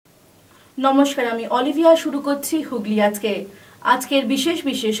নমস্কার, আমি অলিভিয়া। শুরু করছি হুগলি আজকের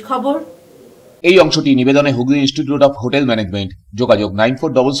বিশেষ খবর। এই অংশটি নিবেদনে Hooghly institute of hotel management. যোগাযোগ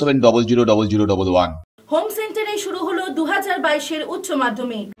 9477000011। হোম সেন্টারে শুরু হলো 2022-এর উচ্চ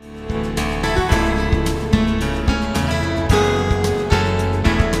মাধ্যমিক।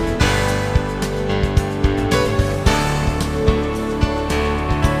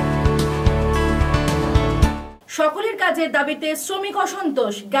 সকলের কাজের দাবিতে শ্রমিক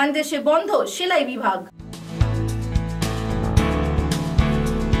অসন্তোষ, জ্ঞানদেশে বন্ধ সেলাই বিভাগ।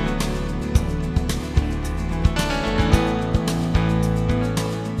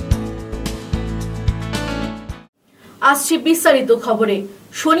 আসছি বিস্তারিত খবরে।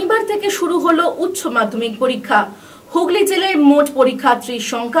 শনিবার থেকে শুরু হলো উচ্চ মাধ্যমিক পরীক্ষা। হুগলি জেলায় মোট পরীক্ষার্থীর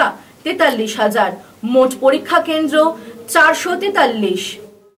সংখ্যা 43,000, মোট পরীক্ষা কেন্দ্র 443।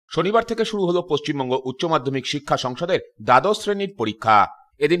 শনিবার থেকে শুরু হলো পশ্চিমবঙ্গ উচ্চ মাধ্যমিক শিক্ষা সংসদের দ্বাদশ শ্রেণীর পরীক্ষা।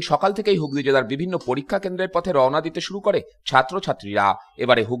 এদিন সকাল থেকেই হুগলি জেলার বিভিন্ন পরীক্ষা কেন্দ্রের পথে রওনা দিতে শুরু করে ছাত্রছাত্রীরা।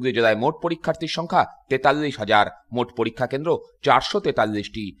 এবারে হুগলি জেলায় মোট পরীক্ষার্থীর সংখ্যা 43,000, মোট পরীক্ষা কেন্দ্র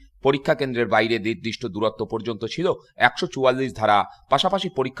 443টি। পরীক্ষা কেন্দ্রের বাইরে নির্দিষ্ট দূরত্ব পর্যন্ত ছিল 144 ধারা। পাশাপাশি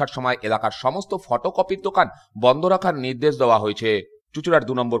পরীক্ষার সময় এলাকার সমস্ত ফটোকপির দোকান বন্ধ রাখার নির্দেশ দেওয়া হয়েছে। চুঁচুড়ার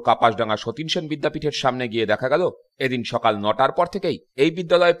 2 নম্বর কাপাসডাঙ্গা সতীন সেন বিদ্যাপীঠের সামনে গিয়ে দেখা গেল এদিন সকাল 9টার পর থেকেই এই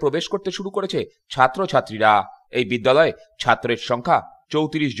বিদ্যালয়ে প্রবেশ করতে শুরু করেছে ছাত্রছাত্রীরা। এই বিদ্যালয়ে ছাত্রের সংখ্যা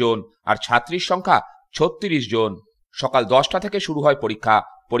 34 জন আর ছাত্রীর সংখ্যা 36 জন। সকাল 10টা থেকে শুরু হয়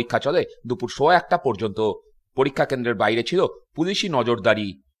পরীক্ষা চলে দুপুর 1:15 পর্যন্ত। পরীক্ষা কেন্দ্রের বাইরে ছিল পুলিশি নজরদারি।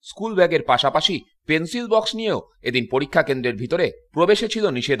 স্কুল ব্যাগের পাশাপাশি পেন্সিল বক্স নিয়েও এদিন পরীক্ষা কেন্দ্রের ভিতরে প্রবেশে ছিল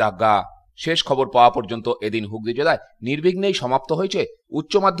নিষেধাজ্ঞা। শেষ খবর পাওয়া পর্যন্ত এদিন হুগলি জেলায় নির্বিঘ্নেই সমাপ্ত হয়েছে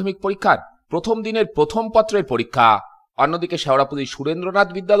উচ্চ মাধ্যমিক পরীক্ষার প্রথম দিনের প্রথম পত্রের পরীক্ষা। অন্যদিকে শেওড়াপুলি সুরেন্দ্রনাথ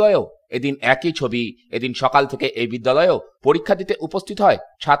বিদ্যালয়েও এদিন একই ছবি। এদিন সকাল থেকে এই বিদ্যালয়েও পরীক্ষা দিতে উপস্থিত হয়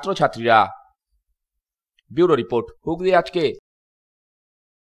ছাত্রছাত্রীরা। ব্যুরো রিপোর্ট, হুগলি আজকে।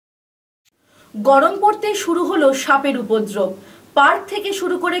 গরম পড়তে শুরু হলো সাপের উপদ্রব। পার্ক থেকে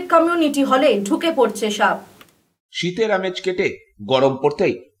শুরু করে কমিউনিটি হলে ঢুকে পড়ছে সাপ। শীতের আমেজ কেটে গরম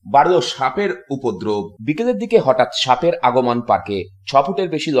পড়তেই বাড়ল সাপের উপদ্রব। বিকেলের দিকে হঠাৎ সাপের আগমন পার্কে। 6 ফুটের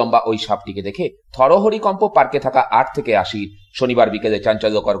বেশি লম্বা ওই সাপটিকে দেখে থরহরিকম্প পার্কে থাকা 8 থেকে 80। শনিবার বিকেলে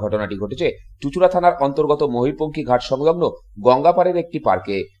চাঞ্চল্যকর ঘটনাটি ঘটেছে চুঁচুড়া থানার অন্তর্গত মহিরপঙ্খী ঘাট সংলগ্ন গঙ্গাপাড়ের একটি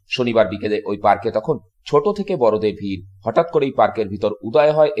পার্কে। শনিবার বিকেলে ওই পার্কে তখন ছোট থেকে বড়দের ভিড়। হঠাৎ করেই পার্কের ভিতর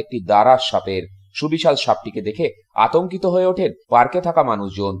উদয় হয় একটি দারাস সাপের। সুবিশাল সাপটিকে দেখে আতঙ্কিত হয়ে ওঠেন পার্কে থাকা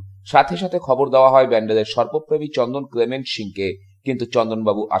মানুষজন। সাথে সাথে খবর দেওয়া হয় ব্যান্ডেলের সর্পপ্রেমী চন্দন ক্লেমেন্ট সিংকে। কিন্তু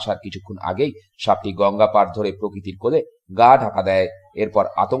চন্দনবাবু আসার কিছুক্ষণ আগেই সাপটি গঙ্গা পার ধরে প্রকৃতির কোলে গা ঢাকা দেয়। এরপর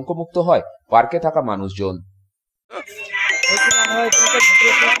আতঙ্কমুক্ত হয় পার্কে থাকা মানুষজন।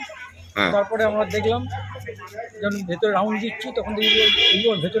 তারপরে আমরা দেখলাম যখন ভেতরে রাউন্ড দিচ্ছি তখন দেখি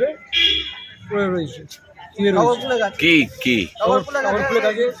ভেতরে পড়ে রয়েছে।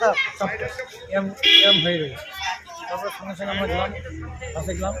 হয়ে রয়েছে। তারপরে সঙ্গে সঙ্গে আমরা গেলাম,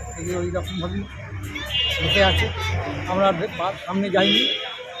 দেখলাম ওই রকমভাবেই বসে আছে। আমরা সামনে যাইনি,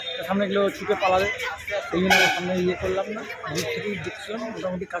 সামনে গেলেও ছুটে পালাবে, এই জন্য সামনে করলাম না। দূর থেকেই দেখছিলাম,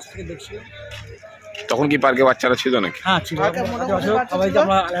 মোটামুটি কাছ থেকে দেখছিলাম। তখন কি পার্কে বাচ্চারা ছিল নাকি? হ্যাঁ ছিল। সবাইকে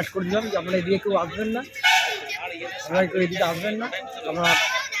আমরা অ্যালার্ট করে দিলাম যে আপনারা এদিকে কেউ আসবেন না, আপনারা কেউ এদিকে আসবেন না, আপনারা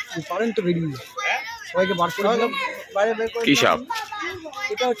পারেন তো বেরিয়ে। সবাইকে বার করে দিলাম। কি সাপ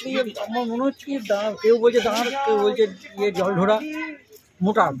এটা হচ্ছে আমার মনে হচ্ছে কেউ বলছে দাঁড়, কেউ বলছে জল ঢোড়া।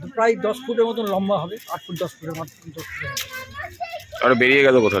 মোটা প্রায় 10 ফুটের মতন লম্বা হবে, 8 ফুট 10 ফুটের মতো 10 ফুটের। আর বেরিয়ে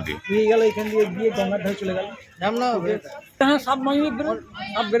গেল কোথা দিয়ে? বেরিয়ে গেল এখান দিয়ে গিয়ে গঙ্গার ধারে চলে গেল। হ্যাঁ সাপ মাঝে বেরোয়,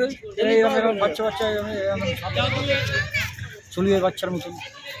 সাপ বেরোয় এরকম বাচ্চা চলিয়ে বাচ্চার মতন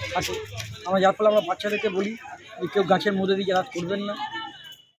আছে। আমরা যার ফলে আমরা বাচ্চাদেরকে বলি যে কেউ গাছের মধ্যে দিয়ে যাতায়াত করবেন না।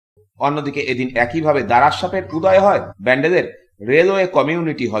 অন্যদিকে এদিন একইভাবে দারাস সাপের উদয় হয় ব্যান্ডেলের রেলওয়ে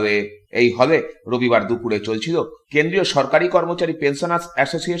কমিউনিটি হলে। এই হলে রবিবার দুপুরে চলছিল কেন্দ্রীয় সরকারি কর্মচারী পেনশনার্স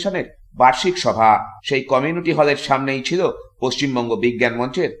অ্যাসোসিয়েশনের বার্ষিক সভা। সেই কমিউনিটি হলের সামনেই ছিল পশ্চিমবঙ্গ বিজ্ঞান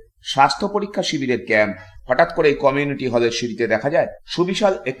মঞ্চের স্বাস্থ্য পরীক্ষা শিবিরের ক্যাম্প। হঠাৎ করে এই কমিউনিটি হলের সিঁড়িতে দেখা যায়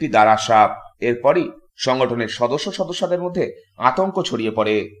সুবিশাল একটি দারাস সাপ। এরপরই সংগঠনের সদস্যদের মধ্যে আতঙ্ক ছড়িয়ে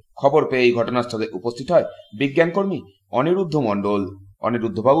পড়ে। খবর পেয়ে এই ঘটনাস্থলে উপস্থিত হয় বিজ্ঞান কর্মী অনিরুদ্ধ মণ্ডল।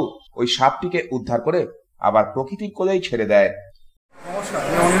 অনিরুদ্ধবাবু ওই সাপটিকে উদ্ধার করে আবার প্রকৃতির কোলেই ছেড়ে দেয়। নমস্কার,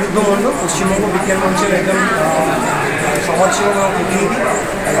 আমি অনিরুদ্ধ মণ্ডল, পশ্চিমবঙ্গ বিজ্ঞান মঞ্চের একজন সমাজসেবক এবং প্রতিনিধি।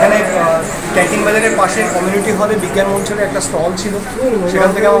 এখানে ক্যান্টিন বাজারের পাশে কমিউনিটি হলে বিজ্ঞান মঞ্চের একটা স্টল ছিল, সেখান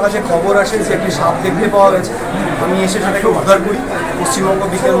থেকে আমার কাছে খবর আসে যে একটি সাপ দেখতে পাওয়া গেছে। আমি এসে সেটাকে উদ্ধার করি, পশ্চিমবঙ্গ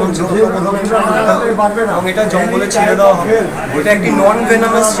বিজ্ঞান মঞ্চের এবং এটা জঙ্গলে ছেড়ে দেওয়া হবে। এটা একটি নন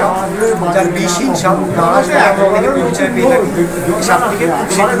ভেনামাস সাপ, যার বিষহীন সাপ, পেয়ে থাকি। সাপটিকে খুব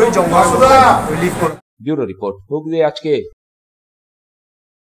শীঘ্রই জঙ্গল রিলিভ করে। ব্যুরো রিপোর্ট, হুগলি আজকে।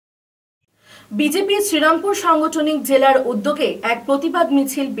 বিজেপি শ্রীরামপুর সাংগঠনিক জেলার উদ্যোগে এক প্রতিবাদ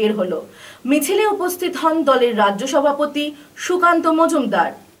মিছিল বের হলো। মিছিলে উপস্থিত হন দলের রাজ্য সভাপতি সুকান্ত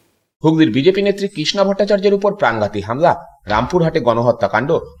মজুমদার। হুগলির বিজেপি নেত্রী কৃষ্ণা ভট্টাচার্যের উপর প্রাণঘাতী হামলা, রামপুরহাটে গণহত্যাকাণ্ড,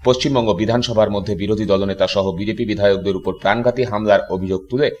 পশ্চিমবঙ্গ বিধানসভার মধ্যে বিরোধী দলনেতা সহ বিজেপি বিধায়কদের উপর প্রাণঘাতী হামলার অভিযোগ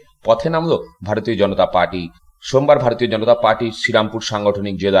তুলে পথে নামল ভারতীয় জনতা পার্টি। সোমবার ভারতীয় জনতা পার্টির শ্রীরামপুর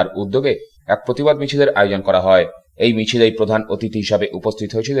সাংগঠনিক জেলার উদ্যোগে এক প্রতিবাদ মিছিলের আয়োজন করা হয়। এই মিছিলেই প্রধান অতিথি হিসাবে উপস্থিত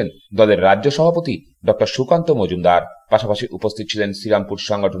হয়েছিলেন দলের রাজ্য সভাপতি ডক্টর সুকান্ত মজুমদার। পাশাপাশি উপস্থিত ছিলেন শ্রীরামপুর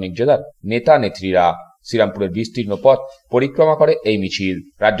সাংগঠনিক জেলার নেতা নেত্রীরা। শ্রীরামপুরের বিস্তীর্ণ পথ পরিক্রমা করে এই মিছিল।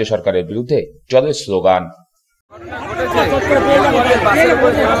 রাজ্য সরকারের বিরুদ্ধে জলের স্লোগান।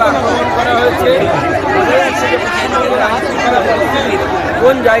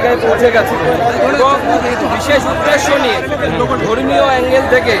 কোন জায়গায় পৌঁছে গেছে এবং বিশেষ উদ্দেশ্য নিয়ে ধর্মীয় অ্যাঙ্গেল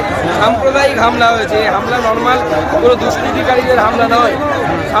থেকে সাম্প্রদায়িক হামলা হয়েছে। এই হামলা নর্মাল কোনো দুষ্কৃতিকারীদের হামলা নয়,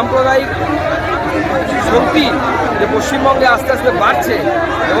 সাম্প্রদায়িক শক্তি যে পশ্চিমবঙ্গে আস্তে আস্তে বাড়ছে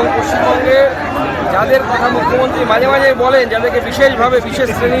এবং পশ্চিমবঙ্গের যাদের কথা মুখ্যমন্ত্রী মাঝে মাঝে বলেন, যাদেরকে বিশেষভাবে বিশেষ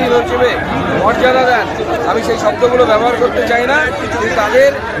শ্রেণীর হিসেবে মর্যাদা দেন, আমি সেই শব্দগুলো ব্যবহার করতে চাই না, কিন্তু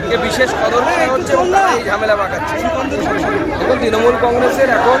তাদেরকে বিশেষ কদর করা হচ্ছে এবং তারা এই ঝামেলা পাকাচ্ছে। এখন তৃণমূল কংগ্রেসের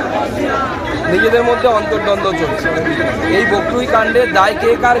এখন নিজেদের মধ্যে অন্তর্দ্বন্দ্ব চলছে। এই বকরুই কাণ্ডের দায় কে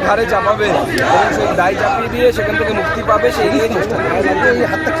কার ঘাড়ে চাপাবে এবং সেই দায় চাপিয়ে দিয়ে সেখান থেকে মুক্তি পাবে সেই নিয়ে চেষ্টা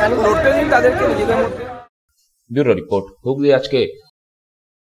করতে দিন তাদেরকে নিজেদের মধ্যে। ব্যুরো রিপোর্ট, হুগলি আজকে।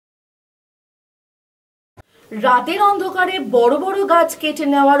 রাতের অন্ধকারে বড় বড় গাছ কেটে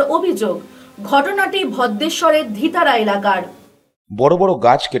নেওয়ার অভিযোগ। ঘটনাটি ভদ্রেশ্বরের ধিতারা এলাকার। বড় বড়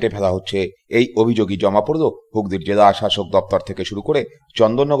গাছ কেটে ফেলা হচ্ছে, এই অভিযোগই জমা পড়ল হুগলির জেলা শাসক দপ্তর থেকে শুরু করে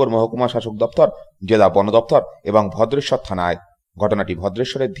চন্দননগর মহকুমা শাসক দপ্তর, জেলা বন দপ্তর এবং ভদ্রেশ্বর থানায়। ঘটনাটি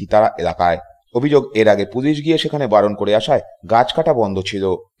ভদ্রেশ্বরের ধিতারা এলাকায়। অভিযোগ, এর আগে পুলিশ গিয়ে সেখানে বারণ করে আসায় গাছ কাটা বন্ধ ছিল,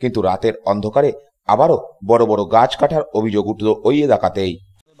 কিন্তু রাতের অন্ধকারে আবারও বড় বড় গাছ কাটার অভিযোগ উঠল ওই এলাকাতেই।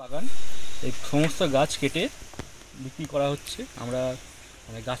 বাগান এই সমস্ত গাছ কেটে বিক্রি করা হচ্ছে। আমরা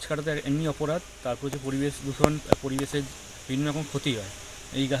গাছ কাটাতে এমনি অপরাধ, তারপর হচ্ছে পরিবেশ দূষণ, পরিবেশের বিভিন্ন রকম ক্ষতি হয়।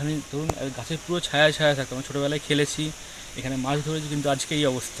 এই গাছে ধরুন গাছের পুরো ছায়া ছায়া থাকতো, আমরা ছোটোবেলায় খেলেছি, এখানে মাছ ধরেছি, কিন্তু আজকে এই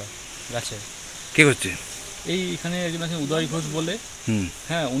অবস্থা গাছের। কে হচ্ছে? এই এখানে একজন আছেন উদয় ঘোষ বলে,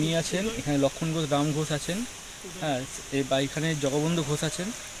 হ্যাঁ উনি আছেন, এখানে লক্ষণ ঘোষ, রাম ঘোষ আছেন, হ্যাঁ এখানে জগবন্ধু ঘোষ আছেন,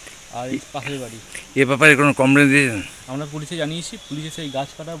 আর এই পাশের বাড়ি। এ ব্যাপারে কোনো কমপ্লেন দিয়েছেন? আমরা পুলিশে জানিয়েছি, পুলিশ এসে এই গাছ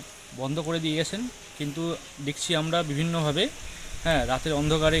কাটা বন্ধ করে দিয়ে গেছেন, কিন্তু দেখছি আমরা বিভিন্নভাবে রাতের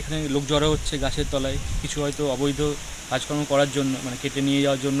অন্ধকারে এখানে লোক জড়ো হচ্ছে গাছের তলায়, কিছু হয়তো অবৈধ কাজকর্ম করার জন্য, কেটে নিয়ে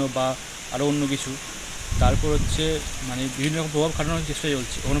যাওয়ার জন্য বা আরও অন্য কিছু। তারপর হচ্ছে বিভিন্ন রকম প্রভাব খাটানোর চেষ্টা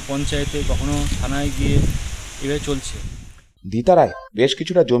চলছে, কখনো পঞ্চায়েতে, কখনো থানায় গিয়ে এভাবে চলছে। ধিতারায় বেশ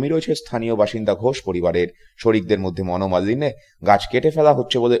কিছুটা জমি রয়েছে স্থানীয় বাসিন্দা ঘোষ পরিবারের। শরিকদের মধ্যে মনোমালিন্যে গাছ কেটে ফেলা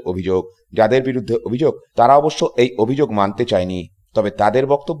হচ্ছে বলে অভিযোগ। যাদের বিরুদ্ধে অভিযোগ তারা অবশ্য এই অভিযোগ মানতে চায়নি, তবে তাদের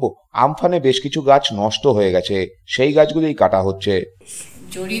বক্তব্য আমফানে বেশ কিছু গাছ নষ্ট হয়ে গেছে, সেই গাছগুলোই কাটা হচ্ছে।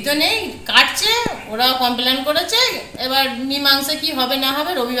 জড়িত নেই, কাটছে, ওরাও কমপ্লেন করেছে, এবার মীমাংসা কি হবে না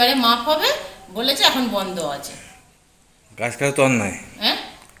হবে, রবিবারে মাপ হবে বলেছে, এখন বন্ধ আছে। গাছ কাটা তো অন্যায়। হ্যাঁ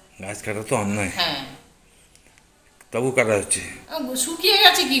গাছ কাটা তো অন্যায়। হ্যাঁ তবু কাটা হচ্ছে। শুকিয়ে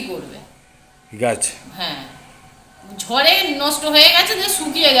গেছে, কি করবে গাছ? হ্যাঁ ঝড়ে নষ্ট হয়ে গেছে, যে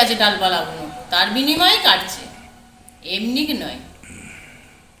শুকিয়ে গেছে ডালপালাগুলো, তার বিনিময়ে কাটছে, এমনি কি নয়।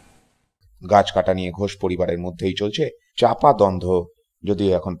 গাছ কাটা নিয়ে ঘোষ পরিবারের মধ্যেই চলছে চাপা দ্বন্দ্ব। যদিও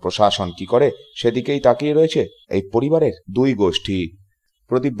এখন প্রশাসন কি করে সেদিকেই তাকিয়ে রয়েছে এই পরিবারের দুই গোষ্ঠী।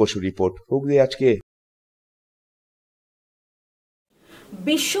 প্রদীপ বসু রিপোর্ট, হুগলি আজকে।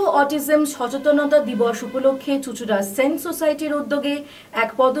 বিশ্ব অটিজম সচেতনতা দিবস উপলক্ষে চুচুড়া সেন্ট সোসাইটির উদ্যোগে এক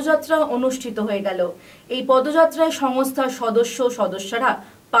পদযাত্রা অনুষ্ঠিত হয়ে গেল। এই পদযাত্রায় সংস্থার সদস্যরা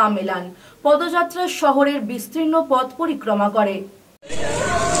পা মেলান। পদযাত্রা শহরের বিস্তীর্ণ পথ পরিক্রমা করে।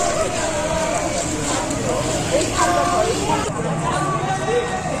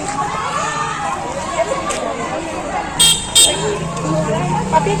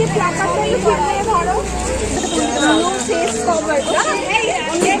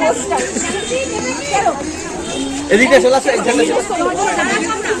 এদিকে চলে আসে, এখানে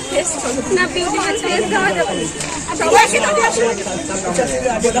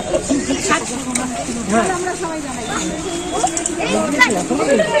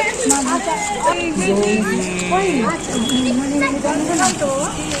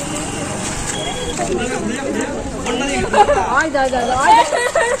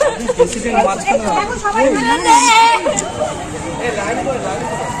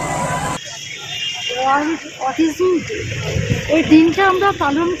এই দিনটা আমরা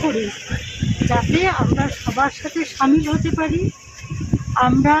পালন করি যাতে আমরা সবার সাথে সামিল হতে পারি।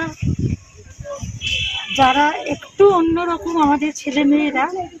 আমরা যারা একটু অন্যরকম আমাদের ছেলে মেয়েরা,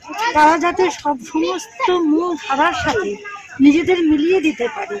 তারা যাতে সমস্ত মূল ধারার সাথে নিজেদের মিলিয়ে দিতে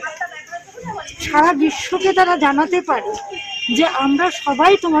পারে, সারা বিশ্বকে তারা জানাতে পারে যে আমরা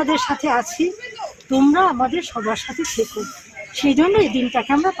সবাই তোমাদের সাথে আছি, তোমরা আমাদের সবার সাথে থেকো। সেই জন্য এই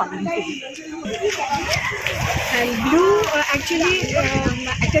দিনটাকে আমরা পালন করি। ব্লু অ্যাকচুয়ালি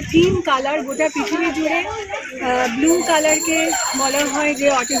একটা থিম কালার, গোটা পৃথিবী জুড়ে ব্লু কালারকে বলা হয় যে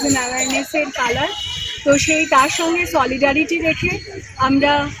অটিজম অ্যাওয়ারনেসের কালার। তো সেই তার সঙ্গে সলিডারিটি রেখে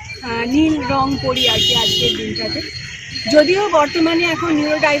আমরা নীল রং করি আর কি আজকের দিনটাতে। যদিও বর্তমানে এখন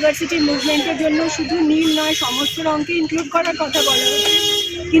নিউরোডাইভার্সিটি মুভমেন্টের জন্য শুধু নীল নয়, সমস্ত রঙকে ইনক্লুড করার কথা বলা হচ্ছে,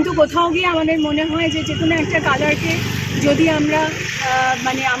 কিন্তু কোথাও গিয়ে আমাদের মনে হয় যে যে কোনো একটা কালারকে যদি আমরা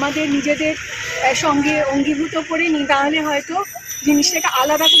মানে আমাদের নিজেদের সঙ্গে অঙ্গীভূত করে নিই, তাহলে হয়তো জিনিসটাকে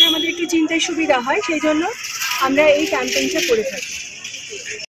আলাদা করে আমাদের একটু চিনতে সুবিধা হয়। সেই জন্য আমরা এই ক্যাম্পেইনটা করে থাকি।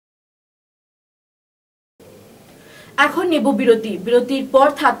 এখন নেব বিরতি। বিরতির পর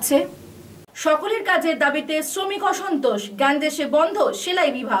থাকছে সকলের কাজের দাবিতে শ্রমিক অসন্তোষ, জ্ঞানদেশে বন্ধ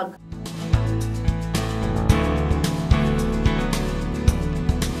সেলাই বিভাগ।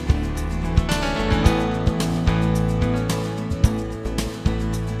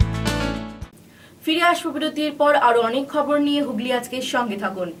 ফিরে আসবো বিরতির পর আরো অনেক খবর নিয়ে। হুগলি আজকের সঙ্গে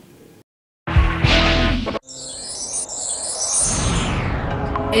থাকুন।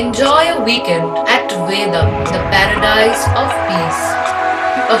 Enjoy a weekend at Vedam, the paradise of peace.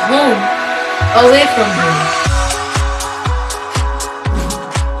 A home away from home.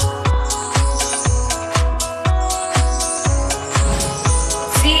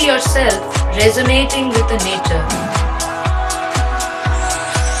 See yourself resonating with the nature.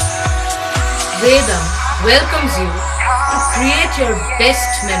 Vedam welcomes you to create your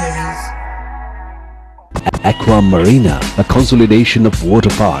best memories. Aqua Marina, a consolidation of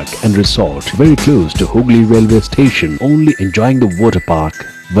water park and resort very close to HOOGHLY railway station. Only enjoying the water park,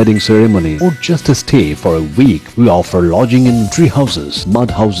 wedding ceremony or just a stay for a week. We offer lodging in tree houses, mud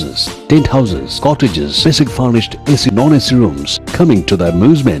houses, tent houses, cottages, basic furnished AC non-AC rooms. Coming to the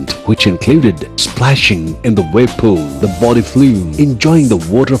amusement which included splashing in the wave pool, the body flume, enjoying the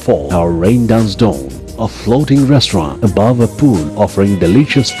waterfall, our rain dance dome, a floating restaurant above a pool offering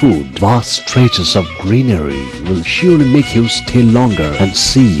delicious food. Vast stretches of greenery will surely make you stay longer and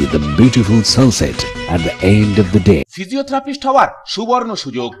see the beautiful sunset at the end of the day. Physiotherapist হওয়ার সুবর্ণ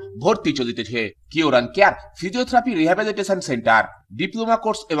সুযোগ, ভর্তি চলিতেছে cure and care physiotherapy rehabilitation centre. Diploma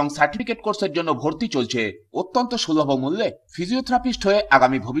course এবং certificate কোর্সের জন্য ভর্তি চলছে অত্যন্ত সুলভ মূল্যে। ফিজিওথেরাপিস্ট হয়ে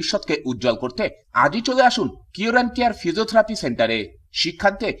আগামী ভবিষ্যৎকে উজ্জ্বল করতে আজই চলে আসুন কিওর অ্যান্ড কেয়ার ফিজিওথেরাপি সেন্টারে।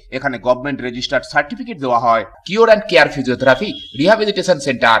 শিক্ষান্তে এখানে গভর্নমেন্ট রেজিস্টার্ড সার্টিফিকেট দেওয়া হয়। Cure and care physiotherapy rehabilitation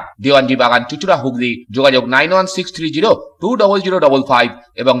centre, Dewanji বাগান, চুচুড়া, হুগলি। যোগাযোগ 9163020055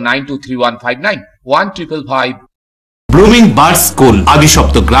 এবং 9231591555। ব্লুমিং বার্ডস স্কুল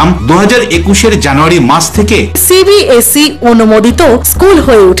আদিসপ্তগ্রাম 2021 জানুয়ারি মাস থেকে সিবিএসই অনুমোদিত স্কুল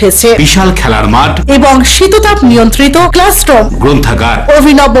হয়ে উঠেছে। বিশাল খেলার মাঠ এবং শীততাপ নিয়ন্ত্রিত ক্লাসরুম, গ্রন্থাগার,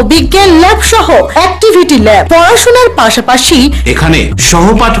 অভিনব বিজ্ঞান ল্যাব সহ অ্যাক্টিভিটি ল্যাব। পড়াশোনার পাশাপাশি এখানে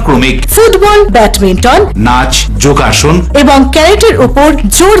সহপাঠক্রমিক ফুটবল, ব্যাডমিন্টন, নাচ, যোগাসন এবং ক্যারেটের উপর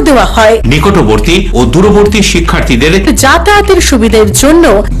জোর দেওয়া হয়। নিকটবর্তী ও দূরবর্তী শিক্ষার্থীদের যাতায়াতের সুবিধার জন্য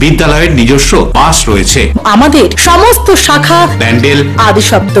বিদ্যালয়ের নিজস্ব বাস রয়েছে। আমাদের সমস্ত শাখা ব্যান্ডেল,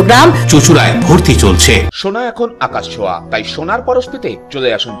 আদিসপ্তগ্রাম, চুচুড়ায় ভর্তি চলছে। সোনা এখন আকাশ ছোঁয়া, তাই সোনার পরশ পেতে চলে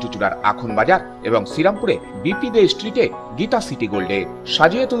আসুন চুচুড়ার আখন বাজার এবং শ্রীরামপুরে বিপি দে স্ট্রিটে গীতা সিটি গোল্ডে।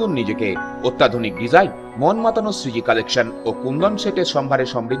 সাজিয়ে তুলুন নিজেকে। অত্যাধুনিক ডিজাইন, মন মাতানো সৃজি কালেকশন ও কুন্দন সেটের সম্ভারে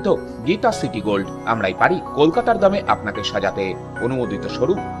সমৃদ্ধ গীতা সিটি গোল্ড। আমরাই পারি কলকাতার দামে আপনাকে সাজাতে। অনুমোদিত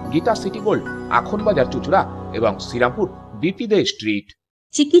শোরুম গীতা সিটি গোল্ড, আখন বাজার, চুচুড়া এবং শ্রীরামপুর বিপি দে স্ট্রিট।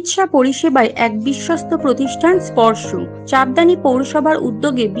 চিকিৎসা পরিষেবায় এক বিশ্বস্ত প্রতিষ্ঠান স্পর্শ। চাপদানি পৌরসভার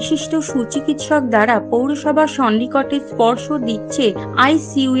উদ্যোগে বিশিষ্ট সুচিকিৎসক দ্বারা পৌরসভার সন্নিকটে স্পর্শ দিচ্ছে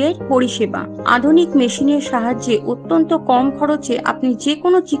আইসিইউ এর পরিষেবা। আধুনিক মেশিনের সাহায্যে অত্যন্ত কম খরচে আপনি যে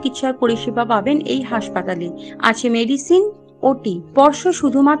কোনো চিকিৎসার পরিষেবা পাবেন এই হাসপাতালে। আছে মেডিসিন, ওটি। স্পর্শ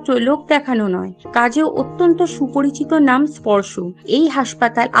শুধুমাত্র লোক দেখানো নয়, কাজেও অত্যন্ত সুপরিচিত নাম স্পর্শ। এই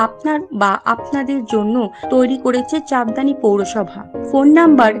হাসপাতাল আপনার বা আপনাদের জন্য তৈরি করেছে চাঁদদানি পৌরসভা। Phone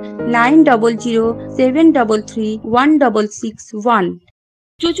number 9007331661।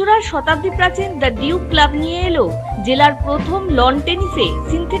 চুঁচুড়ার শতাব্দী প্রাচীন দ্য ডিউক ক্লাব নিয়ে এলো জেলার প্রথম লন টেনিসে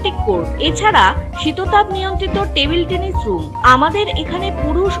সিনথেটিক কোর্ট, এছাড়া শীততাপ নিয়ন্ত্রিত টেবিল টেনিস রুম। আমাদের এখানে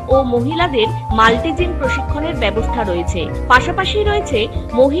পুরুষ ও মহিলাদের মাল্টিজিম প্রশিক্ষণের ব্যবস্থা রয়েছে, পাশাপাশি রয়েছে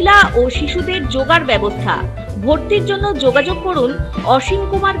মহিলা ও শিশুদের যোগার ব্যবস্থা। ভর্তির জন্য যোগাযোগ করুন Asim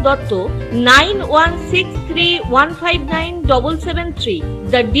Kumar Dutta 9163159773।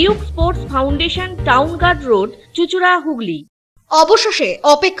 The Duke sports foundation, town guard road, চুঁচুড়া, হুগলি। অবশেষে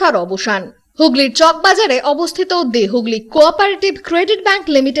অপেক্ষার অবসান। হুগলির চকবাজারে অবস্থিত দি Hooghly cooperative credit bank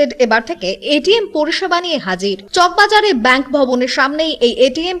limited এবার থেকে এটিএম পরিষেবা নিয়ে হাজির। চকবাজারে ব্যাংক ভবনের সামনেই এই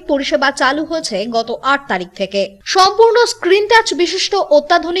এটিএম পরিষেবা চালু হয়েছে গত 8 তারিখ থেকে। সম্পূর্ণ স্ক্রিন টাচ বিশিষ্ট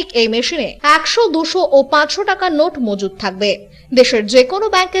অত্যাধুনিক এই মেশিনে 100, 200 ও 500 টাকার নোট মজুদ থাকবে। দেশের যে কোনো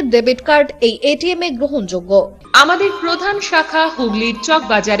ব্যাংকের ডেবিট কার্ড এই এটিএম এ গ্রহণযোগ্য। আমাদের প্রধান শাখা হুগলির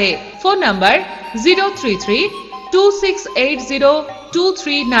চকবাজারে। ফোন নাম্বার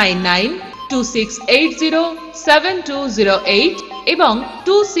 033-2680-2399, 2680-7208 এবং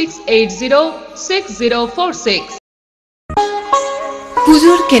 2680-6046।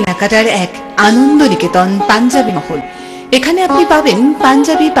 পুজোর কেনাকাটার এক আনন্দ নিকেতন পাঞ্জাবি মহল। এখানে আপনি পাবেন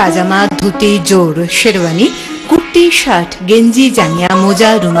পাঞ্জাবি, পাজামা, ধুতি, জোর, শেরওয়ানি, কুর্তি, শার্ট, গেঞ্জি, জাঙ্গিয়া, মোজা,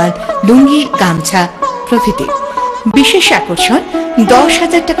 রুমাল, লুঙ্গি, গামছা প্রভৃতি। বিশেষ আকর্ষণ,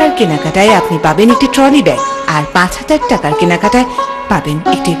 10,000 টাকার কেনাকাটায় আপনি পাবেন একটি ট্রলি ব্যাগ, আর 5,000 টাকার কেনাকাটায় পাবেন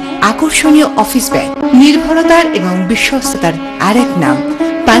একটি আকর্ষণীয় অফিস ব্যাগ। নির্ভরতার এবং বিশ্বস্ততার আরেক নাম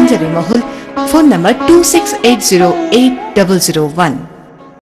পাঞ্জাবি মহল। Phone number 26808001।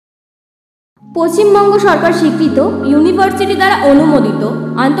 পশ্চিমবঙ্গ সরকার স্বীকৃত, ইউনিভার্সিটি দ্বারা অনুমোদিত,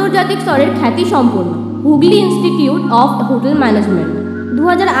 আন্তর্জাতিক স্তরের খ্যাতি সম্পন্ন Hooghly institute of hotel management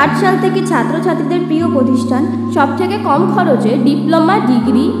 2008 সাল থেকে ছাত্রছাত্রীদের প্রিয় প্রতিষ্ঠান। সবথেকে কম খরচে ডিপ্লোমা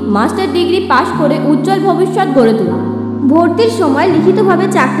ডিগ্রি, মাস্টার ডিগ্রি পাশ করে উজ্জ্বল ভবিষ্যৎ গড়ে তুলুন। ভর্তির সময় লিখিতভাবে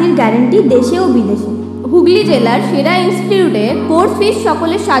চাকরির গ্যারান্টি দেশে ও বিদেশে। হুগলি জেলার সেরা ইনস্টিটিউটে কোর্স ফিস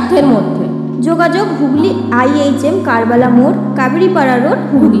সকলের সাধ্যের মধ্যে। যোগাযোগ হুগলি IHM, কারবালা মোড়, কাবেরীপাড়া রোড,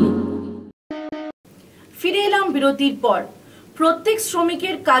 হুগলি। ফিরে এলাম বিরতির পর। প্রত্যেক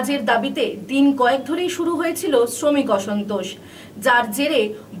শ্রমিকের কাজের দাবিতে দিন কয়েক ধরেই শুরু হয়েছিল শ্রমিক অসন্তোষ, যার জেরে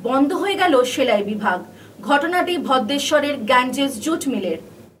বন্ধ হয়ে গেল সেলাই বিভাগ। ঘটনাটি ভদ্রেশ্বরের গ্যাঞ্জেস জুট মিলের।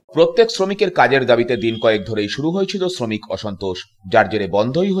 প্রত্যেক শ্রমিকের কাজের দাবিতে দিন কয়েক ধরেই শুরু হয়েছিল শ্রমিক অসন্তোষ, যার জেরে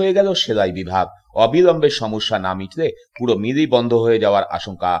বন্ধই হয়ে গেল সেলাই বিভাগ। অবিলম্বে সমস্যা না মিটলে পুরো মিলই বন্ধ হয়ে যাওয়ার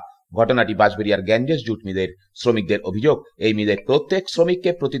আশঙ্কা। ঘটনাটি বাঁশবেড়িয়ার গ্যাঞ্জেস জুট মিলের। শ্রমিকদের অভিযোগ, এই মিলের প্রত্যেক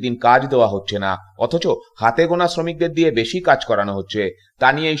শ্রমিককে প্রতিদিন কাজ দেওয়া হচ্ছে না, অথচ হাতে গোনা শ্রমিকদের দিয়ে বেশি কাজ করানো হচ্ছে। তা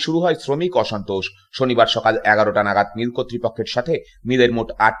নিয়েই শুরু হয় শ্রমিক অসন্তোষ। শনিবার সকাল 11টা নাগাদ মিল কর্তৃপক্ষের সাথে মিলের মোট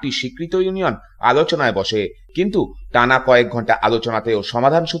 8টি স্বীকৃত ইউনিয়ন আলোচনায় বসে, কিন্তু টানা কয়েক ঘন্টা আলোচনাতেও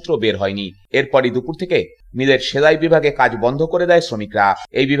সমাধান সূত্র বের হয়নি। এরপরই দুপুর থেকে মিলের সেলাই বিভাগে কাজ বন্ধ করে দেয় শ্রমিকরা।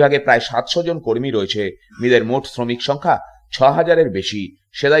 এই বিভাগে প্রায় 700 জন কর্মী রয়েছে। মিলের মোট শ্রমিক সংখ্যা 6000-এর বেশি।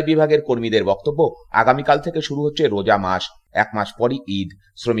 সেলাই বিভাগের কর্মীদের বক্তব্য, আগামীকাল থেকে শুরু হচ্ছে রোজা মাস, 1 মাস পরই ঈদ।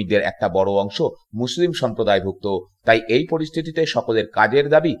 শ্রমিকদের একটা বড় অংশ মুসলিম সম্প্রদায়ভুক্ত, তাই এই পরিস্থিতিতে সকলের কাজের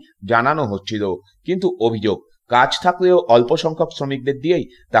দাবি জানানো হচ্ছিল। কিন্তু অভিযোগ, কাজ থাকলেও অল্প সংখ্যক শ্রমিকদের দিয়েই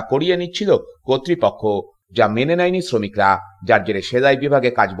তা করিয়ে নিচ্ছিল কর্তৃপক্ষ, যা মেনে নেয়নি শ্রমিকরা, যার জেরে সেলাই বিভাগে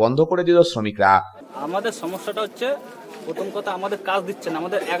কাজ বন্ধ করে দিল শ্রমিকরা। আমাদের সমস্যাটা হচ্ছে, প্রথম কথা আমাদের কাজ দিচ্ছে না।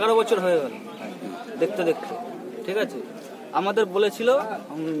 আমাদের 11 বছর হয়ে গেল দেখতে দেখতে, ঠিক আছে। আমাদের বলেছিল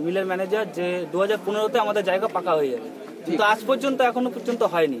মিলের ম্যানেজার যে 2015-তে আমাদের জায়গা পাকা হয়ে যাবে, কিন্তু আজ পর্যন্ত এখনো পর্যন্ত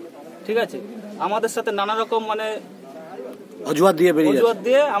হয়নি, ঠিক আছে। আমাদের সাথে নানা রকম অজুহাত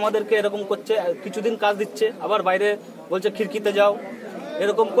দিয়ে আমাদেরকে এরকম করছে। কিছুদিন কাজ দিচ্ছে, আবার বাইরে বলছে খিড়কিতে যাও,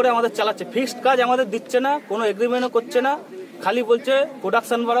 এরকম করে আমাদের চালাচ্ছে। ফিক্সড কাজ আমাদের দিচ্ছে না, কোনো এগ্রিমেন্টও করছে না, খালি বলছে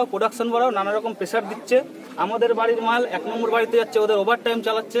প্রোডাকশন বাড়াও, নানা রকম প্রেশার দিচ্ছে। আমাদের বাড়ির মাল 1 নম্বর বাড়িতে যাচ্ছে, ওদের ওভার টাইম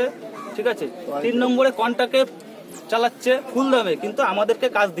চালাচ্ছে, ঠিক আছে। 3 নম্বরে কন্ট্রাক্টে চালাচ্ছে ফুল দামে, কিন্তু আমাদেরকে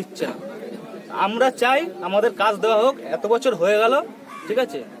কাজ দিচ্ছে না। আমরা চাই আমাদের কাজ দেওয়া হোক, এত বছর হয়ে গেল, ঠিক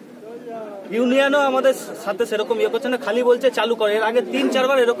আছে। ইউনিয়নও আমাদের সাথে সেরকম করছে না, খালি বলছে চালু করে। এর আগে 3-4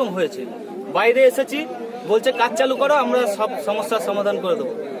 বার এরকম হয়েছে, বাইরে এসেছি, বলছে কাজ চালু করো, আমরা সব সমস্যার সমাধান করে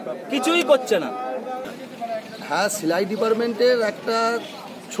দেবো, কিছুই করছে না। হ্যাঁ, সেলাই ডিপার্টমেন্টের একটা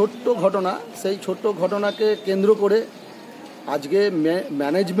ছোট্ট ঘটনা, সেই ছোট্ট ঘটনাকে কেন্দ্র করে আজকে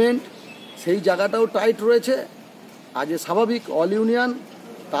ম্যানেজমেন্ট সেই জায়গাটাও টাইট রয়েছে। আজ স্বাভাবিক অল ইউনিয়ন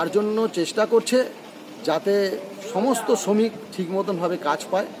তার জন্য চেষ্টা করছে যাতে সমস্ত শ্রমিক ঠিক মতনভাবে কাজ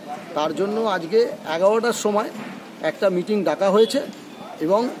পায়। তার জন্য আজকে 11টার সময় একটা মিটিং ডাকা হয়েছে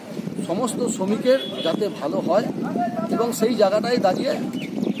এবং সমস্ত শ্রমিকের যাতে ভালো হয় এবং সেই জায়গাটায় দাঁড়িয়ে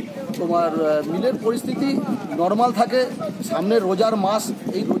তোমার মিলের পরিস্থিতি নর্মাল থাকে। সামনে রোজার মাস,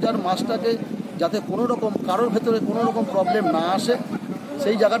 এই রোজার মাসটাকে যাতে কোনো রকম কারোর ভেতরে কোনো রকম প্রবলেম না আসে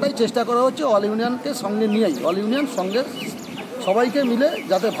সেই জায়গাটাই চেষ্টা করা হচ্ছে। অল ইউনিয়নকে সঙ্গে নিয়েই, অল ইউনিয়ন সঙ্গে সবাইকে মিলে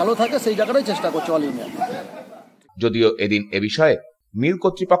যাতে ভালো থাকে সেই জায়গাটাই চেষ্টা করছে অল ইউনিয়ন। যদিও এদিন এ বিষয়ে মিল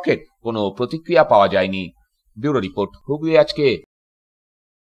কর্তৃপক্ষের কোনো প্রতিক্রিয়া পাওয়া যায়নি। ব্যুরো রিপোর্ট, হুগলি আজকে।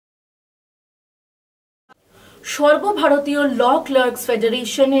 সর্বভারতীয় ল ক্লার্কস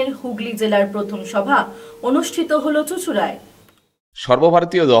ফেডারেশনের হুগলি জেলার প্রথম সভা অনুষ্ঠিত হল চুঁচুড়ায়।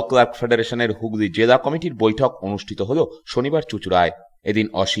 সর্বভারতীয় ল ক্লার্ক ফেডারেশনের হুগলি জেলা কমিটির বৈঠক অনুষ্ঠিত হল শনিবার চুঁচুড়ায়। এদিন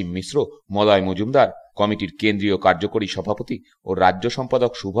অসীম মিশ্র, মলয় মজুমদার, কমিটির কেন্দ্রীয় কার্যকরী সভাপতি ও রাজ্য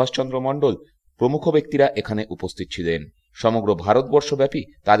সম্পাদক সুভাষচন্দ্র মণ্ডল প্রমুখ ব্যক্তিরা এখানে উপস্থিত ছিলেন। সমগ্র ভারতবর্ষব্যাপী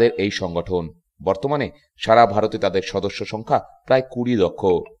তাদের এই সংগঠন। বর্তমানে সারা ভারতে তাদের সদস্য সংখ্যা প্রায় 20 লক্ষ।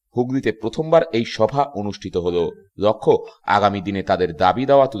 হুগলিতে প্রথমবার এই সভা অনুষ্ঠিত হল। লক্ষ্য আগামী দিনে তাদের দাবি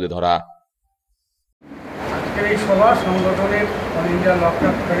দাওয়া তুলে ধরা। আজকের এই সভা সংগঠনের অল ইন্ডিয়া ল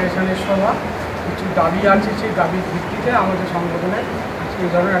ক্লার্ক ফেডারেশনের সভা। কিছু দাবি আছে, সেই দাবির ভিত্তিতে আমাদের সংগঠনের আজকে এই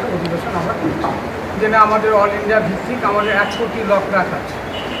ধরনের একটা অধিবেশন আমরা করছি। যেটা আমাদের অল ইন্ডিয়া ভিত্তিক আমাদের 1 কোটি ল ক্লার্ক আছে।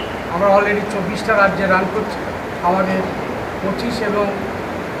 আমরা অলরেডি 24টা রাজ্যে রান করছি। আমাদের 25 এবং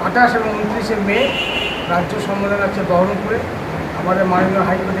 28 এবং 29শে মে রাজ্য সম্মেলন আছে বহরমপুরে। আমাদের মাননীয়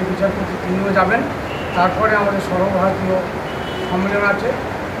হাইকোর্টের বিচারপতি তিনিও যাবেন। তারপরে আমাদের সর্বভারতীয় সম্মেলন আছে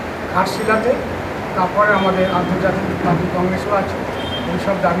ঘাটশিলাতে। তারপরে আমাদের আন্তর্জাতিক বিপ্লবী কংগ্রেসও আছে।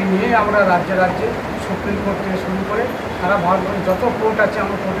 এইসব দাবি নিয়ে আমরা রাজ্যে রাজ্যে সুপ্রিম কোর্ট থেকে শুরু করে সারা ভারতবর্ষে যত কোর্ট আছে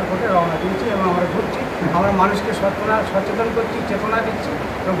আমরা কোর্টে কোর্টে রওনা দিয়েছি এবং আমরা ঘুরছি। আমরা মানুষকে সচেতন করছি, চেতনা দিচ্ছি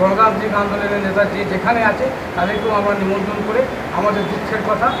এবং গণতান্ত্রিক আন্দোলনের নেতা যে যেখানে আছে তাদেরকেও আমরা নিমন্ত্রণ করে আমাদের দুঃখের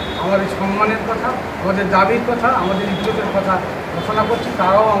কথা, আমাদের সম্মানের কথা, আমাদের দাবির কথা, আমাদের ইজ্জতের কথা ঘোষণা করছি।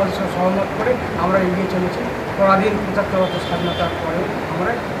 তারাও আমাদের সাথে সহমত করে আমরা এগিয়ে চলেছি। পরাধীন 75 বছর স্বাধীনতার পরেও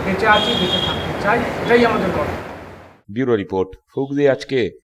আমরা বেঁচে আছি, বেঁচে থাকতে চাই, এটাই আমাদের গল্প। ব্যুরো রিপোর্ট, হুগলি আজকে।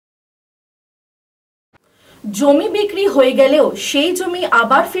 জমি বিক্রি হয়ে গেলেও সেই জমি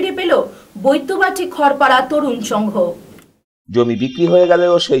আবার ফিরে পেল বৈদ্যবাটি খড়পাড়া তরুণ সংঘ। জমি বিক্রি হয়ে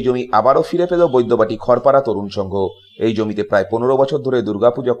গেলেও সেই জমি আবারও ফিরে পেল বৈদ্যবাটি খড়পাড়া তরুণ সংঘ। এই জমিতে প্রায় 15 বছর ধরে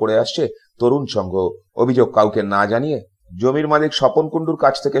দুর্গাপূজা করে আসছে তরুণ সংঘ। অভিযোগ, কাউকে না জানিয়ে জমির মালিক স্বপন কুণ্ডুর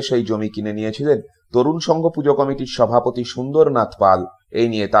কাছ থেকে সেই জমি কিনে নিয়েছিলেন তরুণ সংঘ পুজো কমিটির সভাপতি সুন্দরনাথ পাল। এই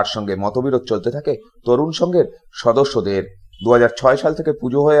নিয়ে তার সঙ্গে মতবিরোধ চলতে থাকে তরুণ সংঘের সদস্যদের। 2006 সাল থেকে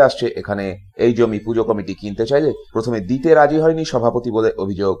পুজো হয়ে আসছে এখানে। এই জমি পুজো কমিটি কিনতে চাইলে প্রথমে দিতে রাজি হয়নি সভাপতি বলে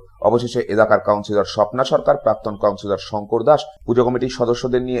অভিযোগ। অবশেষে এলাকার কাউন্সিলর স্বপ্না সরকার, প্রাক্তন কাউন্সিলর শঙ্কর দাস পুজো কমিটির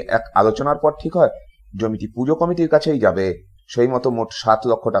সদস্যদের নিয়ে এক আলোচনার পর ঠিক হয় জমিটি পুজো কমিটির কাছেই যাবে। সেই মতো মোট 7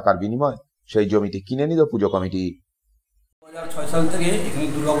 লক্ষ টাকার বিনিময় সেই জমিটি কিনে নিল পুজো কমিটি। 2006 সাল থেকে এখানে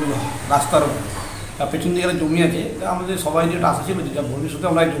দুর্গাপুজো রাস্তার পেছন দিকে একটা জমি আছে। আমাদের সবাই যেটা আশা ছিল যে ভবিষ্যতে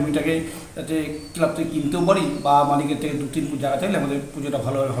আমরা এই জমিটাকে যাতে ক্লাব থেকে কিনতেও পারি বা মালিকের থেকে 2-3 ফুট জায়গা চাইলে আমাদের পুজোটা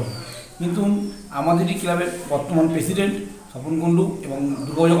ভালোভাবে হবে। কিন্তু আমাদেরই ক্লাবের বর্তমান প্রেসিডেন্ট স্বপন কুণ্ডু এবং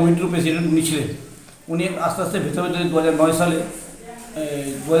দুর্গাপূজা কমিটিরও প্রেসিডেন্ট উনি ছিলেন। উনি আস্তে আস্তে ভেতরে 2009 সালে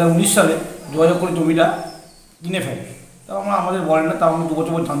 2019 সালে যোগাযোগ করে জমিটা কিনে ফেলে। তাও আমরা আমাদের বলেন না, তাও আমরা 2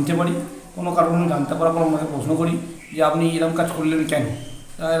 বছর জানতে পারি। কোনো কারণে জানতে পারার পর আমাকে প্রশ্ন করি যে আপনি এরকম কাজ করলেন কেন?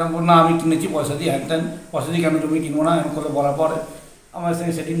 এরকম না, আমি কিনেছি পয়সা দিয়ে, হ্যান পয়সা দিয়ে কেন জমি কিনবো না, এরকম কথা বলার পরে আমার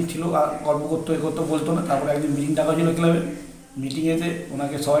সঙ্গে সেটিং ছিল, গল্প করতে বলতো না। তারপরে একদিন মিটিং ডাকা ছিল ক্লাবে। মিটিংয়েতে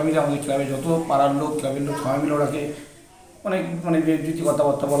ওনাকে সবাই মিলে, আমাদের ক্লাবে যত পাড়ার লোক, ক্লাবের লোক সবাই মিলে ওনাকে অনেক বিবৃতি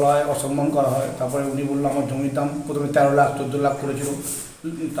কথাবার্তা বলা হয়, অসম্মান করা হয়। তারপরে উনি বললো আমার জমির দাম প্রথমে 13 লাখ 14 লাখ করেছিল,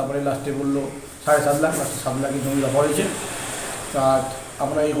 তারপরে লাস্টে বললো 7.5 লাখ, লাস্টে 7 লাখে জমি দেওয়া হয়েছে। তা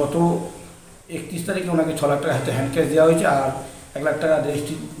আমরা এই গত 31 তারিখে ওনাকে 6 লাখ টাকা হাতে হ্যান্ড ক্যাশ দেওয়া হয়েছে আর 1 লাখ টাকা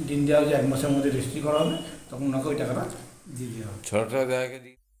রেজিস্ট্রি দিন দেওয়া হয়েছে। 1 মাসের মধ্যে রেজিস্ট্রি করা হবে, তখন ওনাকে ওই টাকাটা দিয়ে দেওয়া হবে। 6 টাকা দেওয়া।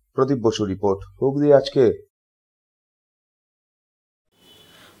 প্রদীপ বসু রিপোর্ট, হুগলি আজকে।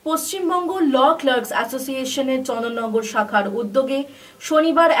 পশ্চিমবঙ্গ ল ক্লার্কস অ্যাসোসিয়েশনের চন্দননগর শাখার উদ্যোগে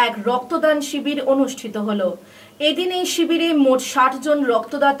শনিবার এক রক্তদান শিবির অনুষ্ঠিত হল। এদিন এই শিবিরে মোট 60 জন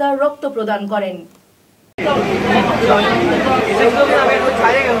রক্তদাতা রক্ত প্রদান করেন।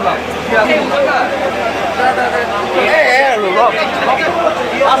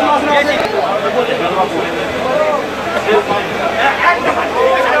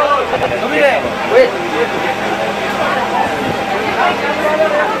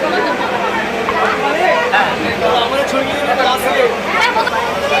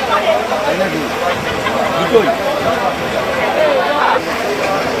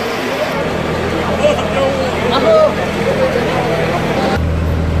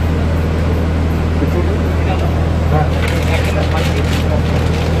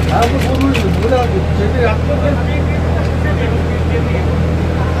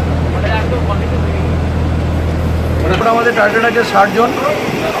 আমাদের টার্গেট আছে 60 জন।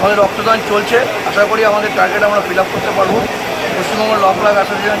 আমাদের রক্তদান চলছে, আশা করি আমাদের টার্গেট আমরা ফিল আপ করতে পারবো। পশ্চিমবঙ্গ ল ক্লাব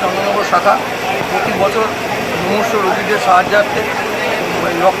অ্যাসোসিয়েশন চন্দ্রনগর শাখা প্রতি বছর মুমূর্ষু রোগীদের সাহায্যার্থে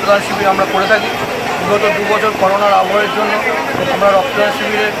রক্তদান শিবির আমরা করে থাকি। বিগত 2 বছর করোনার আবহের জন্য আমরা রক্তদান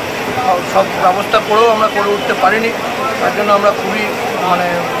শিবিরের সব ব্যবস্থা করেও আমরা করে উঠতে পারিনি, তার জন্য আমরা খুবই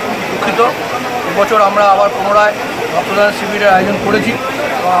দুঃখিত। এবছর আমরা আবার পুনরায় রক্তদান শিবিরের আয়োজন করেছি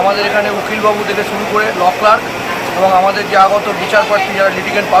এবং আমাদের এখানে উকিলবাবু থেকে শুরু করে ল ক্লার্ক এবং আমাদের যে আগত বিচারপ্রার্থী যারা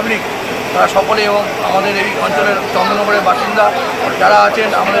লিটিগেন্ট পাবলিক তারা সকলে এবং আমাদের এই অঞ্চলের চন্দ্রনগরের বাসিন্দা যারা আছেন,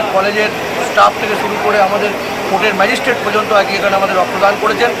 আমাদের কলেজের স্টাফ থেকে শুরু করে আমাদের কোর্টের ম্যাজিস্ট্রেট পর্যন্ত এখানে আমাদের রক্তদান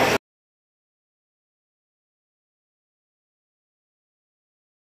করেছেন।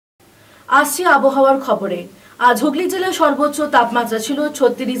 আসছে আবহাওয়ার খবরে। আজ হুগলি জেলার সর্বোচ্চ তাপমাত্রা ছিল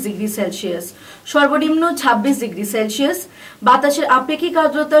 36 ডিগ্রি সেলসিয়াস, সর্বনিম্ন 26 ডিগ্রি সেলসিয়াস। বাতাসের আপেক্ষিক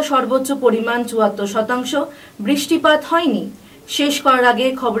আর্দ্রতা সর্বোচ্চ পরিমাণ 74%। বৃষ্টিপাত হয়নি। শেষ করার আগে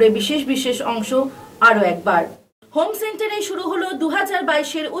খবরের বিশেষ অংশ আরো একবার। হোম সেন্টারে শুরু হলো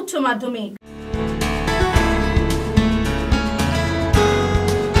 2022-এর উচ্চ মাধ্যমিক।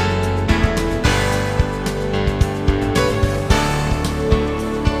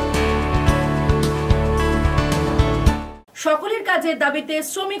 সকলের কাজের দাবিতে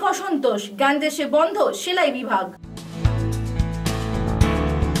শ্রমিক অসন্তোষ, জ্ঞানদেশে বন্ধ সেলাই বিভাগ।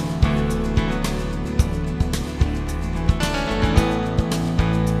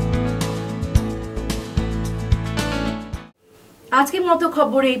 আজকের মতো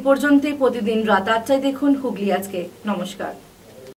খবর এই পর্যন্তই। প্রতিদিন রাত 8টায় দেখুন হুগলি আজকে। নমস্কার।